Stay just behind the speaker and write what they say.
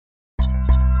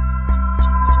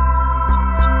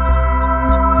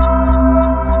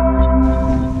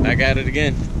Back at it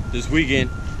again this weekend,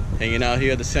 hanging out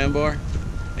here at the Sandbar.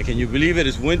 And can you believe it?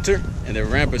 It's winter and the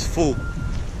ramp is full.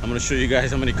 I'm gonna show you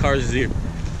guys how many cars is here.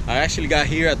 I actually got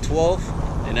here at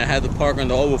 12 and I had to park on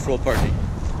the overflow parking.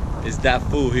 It's that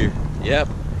full here. Yep.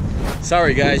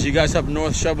 Sorry guys, you guys up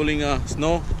north shoveling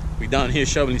snow. We down here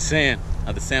shoveling sand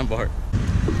at the Sandbar.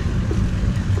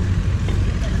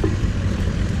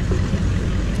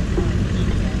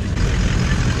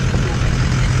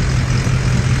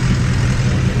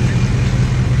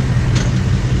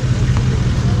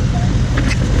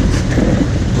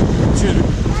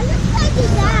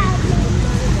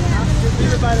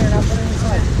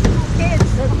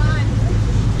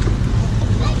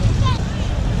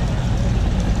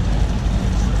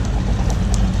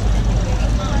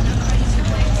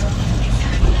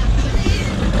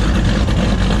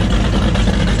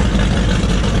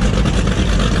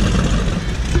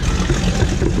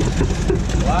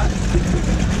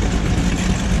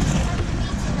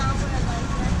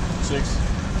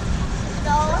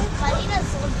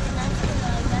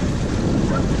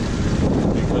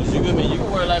 Because you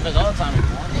can wear life vest all the time if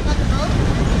you want.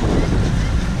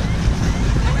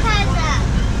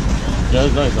 Yeah,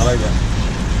 it's nice. I like that.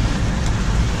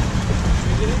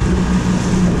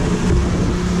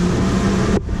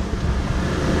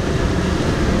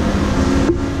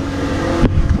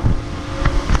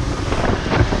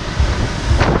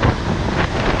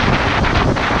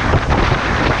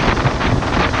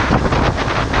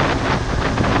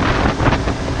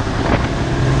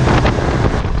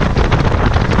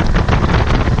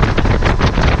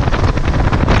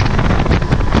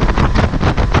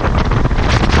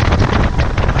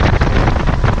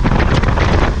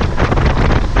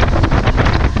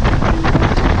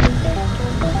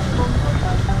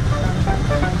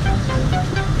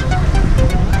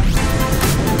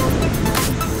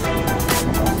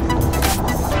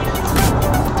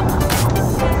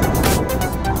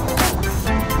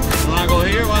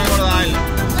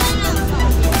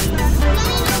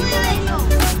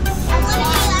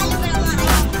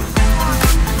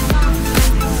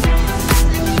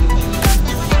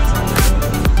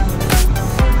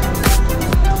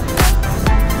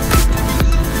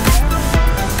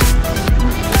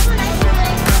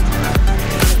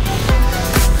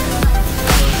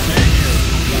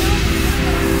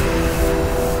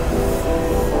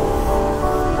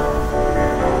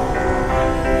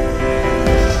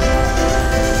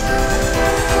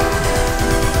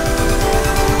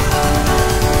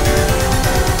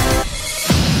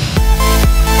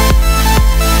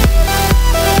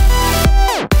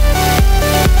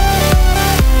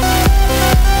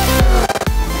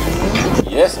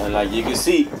 Like you can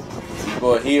see,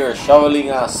 people here are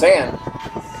shoveling sand,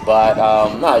 but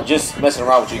no, just messing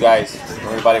around with you guys.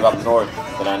 Everybody up north,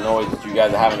 but I know that you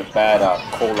guys are having a bad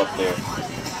cold up there.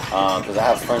 Because I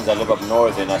have friends that live up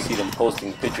north, and I see them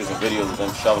posting pictures and videos of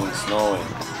them shoveling snow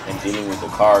and dealing with the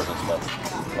cars and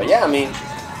stuff. But yeah, I mean,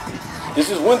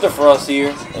 this is winter for us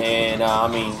here, and I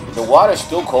mean, the water's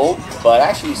still cold, but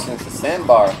actually since the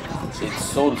Sandbar, it's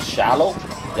so shallow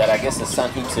that I guess the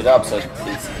sun heats it up, so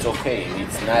it's okay.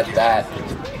 It's not that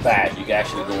bad. You can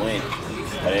actually go in.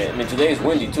 But I mean, today is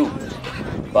windy too,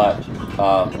 but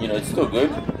you know, it's still good.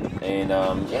 And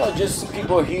you know, just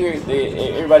people here,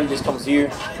 everybody just comes here.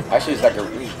 Actually, it's like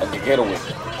a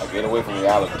getaway from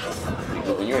reality.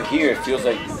 Because when you're here, it feels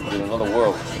like you're in another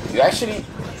world. You're actually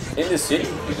in the city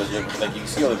because you're like, you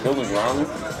see all the buildings around you,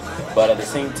 but at the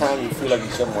same time, you feel like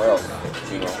you're somewhere else.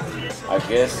 You know, I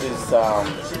guess it's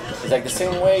like the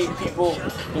same way people,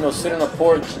 you know, sit on a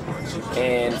porch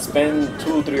and spend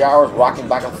 2 or 3 hours rocking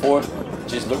back and forth,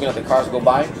 just looking at the cars go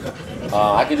by.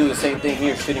 I could do the same thing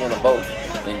here, sitting on a boat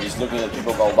and just looking at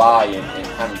people go by and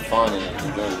having fun and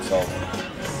enjoying themselves.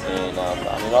 And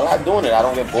I mean, I like doing it. I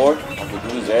don't get bored. I could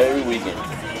do this every weekend.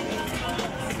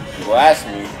 People ask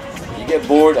me, "You get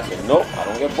bored?" I said, "Nope, I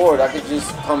don't get bored. I could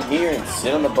just come here and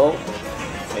sit on the boat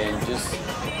and just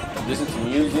listen to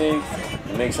music,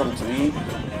 make something to eat,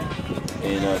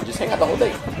 and just hang out the whole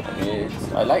day." I mean,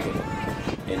 I like it.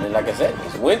 And then, like I said,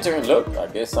 it's winter, and look, I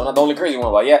guess I'm not the only crazy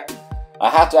one, but yeah, I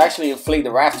have to actually inflate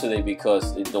the raft today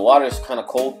because the water is kind of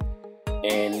cold,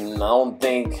 and I don't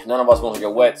think none of us want to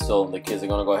get wet, so the kids are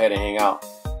gonna go ahead and hang out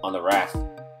on the raft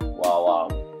while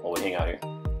we hang out here.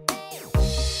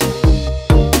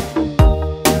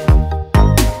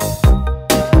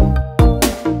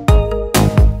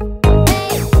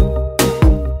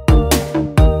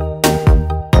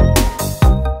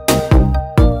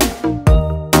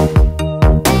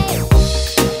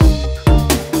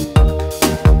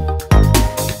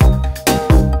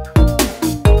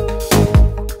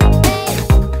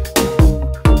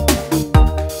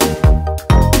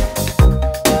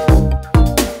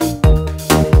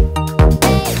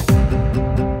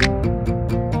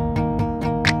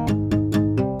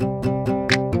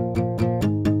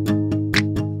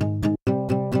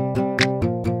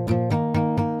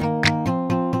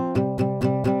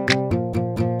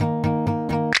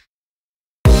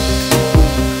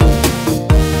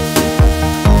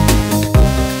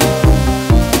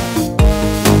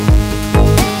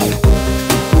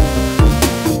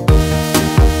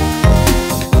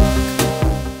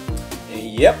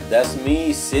 that's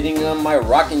me sitting on my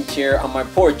rocking chair on my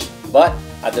porch, but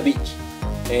at the beach.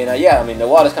 And yeah, I mean the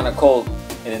water's kind of cold,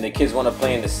 and then the kids want to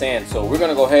play in the sand. So we're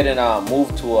gonna go ahead and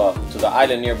move to the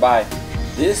island nearby.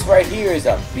 This right here is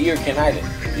a Beercan island.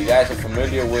 If you guys are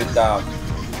familiar with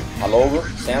Haulover,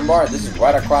 Sandbar, this is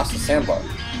right across the Sandbar.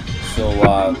 So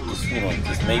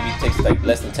this maybe takes like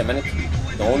less than 10 minutes.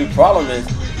 The only problem is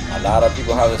a lot of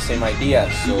people have the same idea,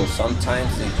 so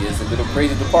sometimes it gets a little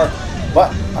crazy to park.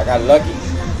 But I got lucky.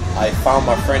 I found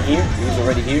my friend here. He was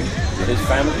already here with his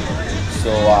family.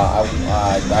 So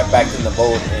I backed in the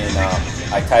boat and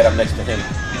I tied up next to him,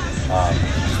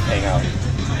 just hang out.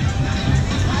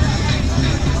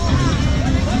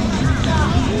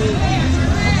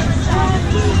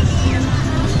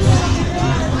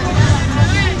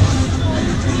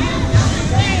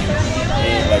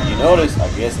 Like you notice, I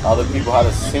guess other people had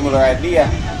a similar idea.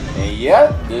 And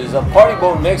yeah, there's a party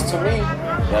boat next to me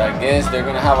that I guess they're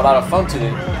gonna have a lot of fun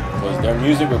today because their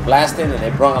music was blasting and they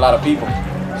brought a lot of people.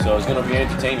 So it's gonna be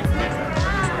entertaining for me.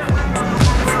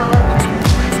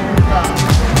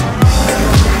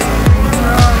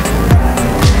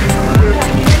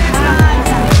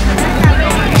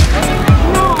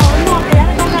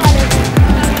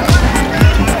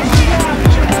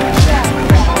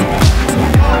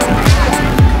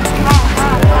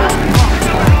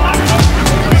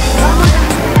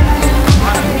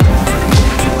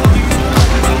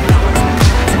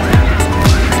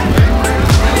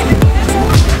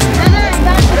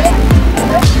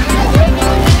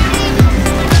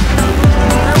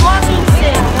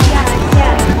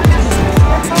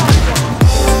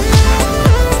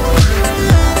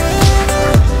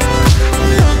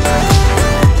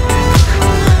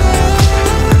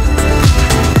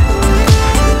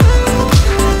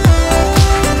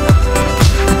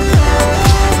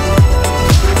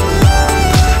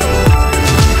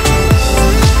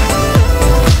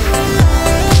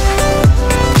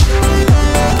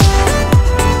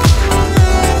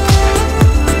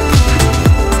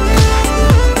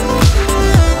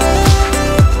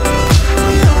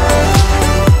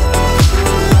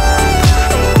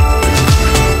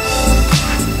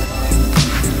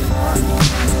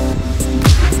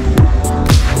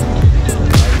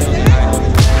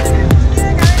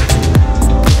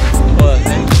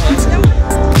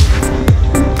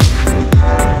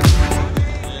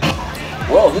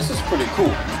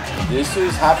 This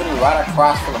is happening right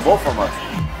across from the boat from us,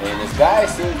 and this guy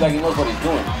seems like he knows what he's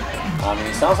doing. I mean,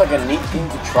 it sounds like a neat thing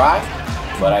to try,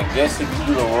 but I guess if you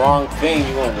do the wrong thing,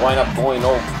 you're gonna wind up going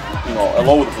all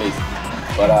over the place.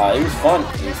 But it was fun.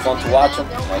 It was fun to watch him.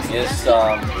 I guess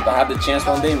if I have the chance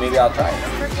one day, maybe I'll try it.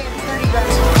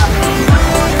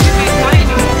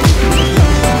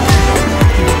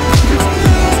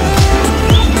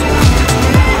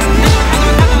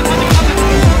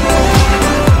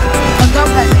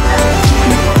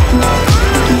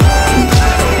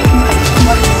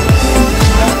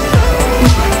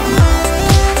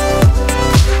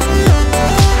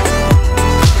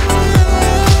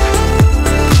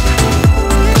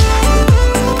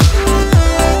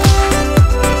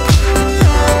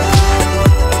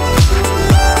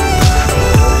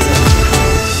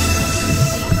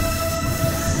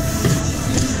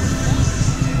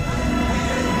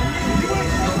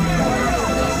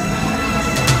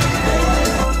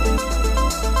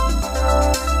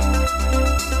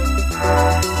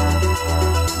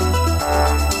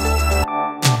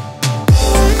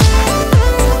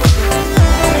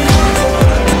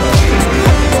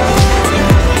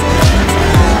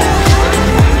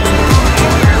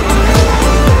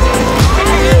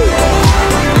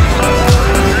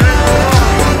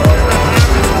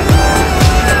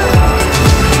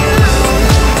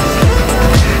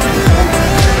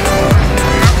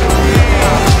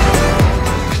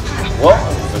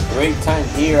 Great time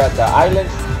here at the island,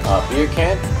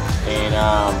 Beercan,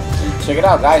 and check it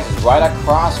out, guys. It's right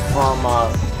across from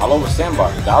Haulover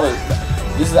Sandbar.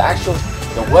 This is actually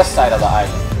the west side of the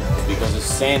island because it's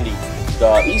sandy.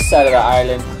 The east side of the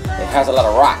island, it has a lot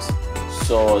of rocks,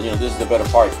 so this is the better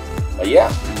part. But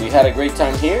yeah, we had a great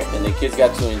time here, and the kids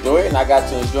got to enjoy it, and I got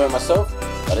to enjoy it myself.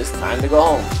 But it's time to go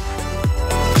home.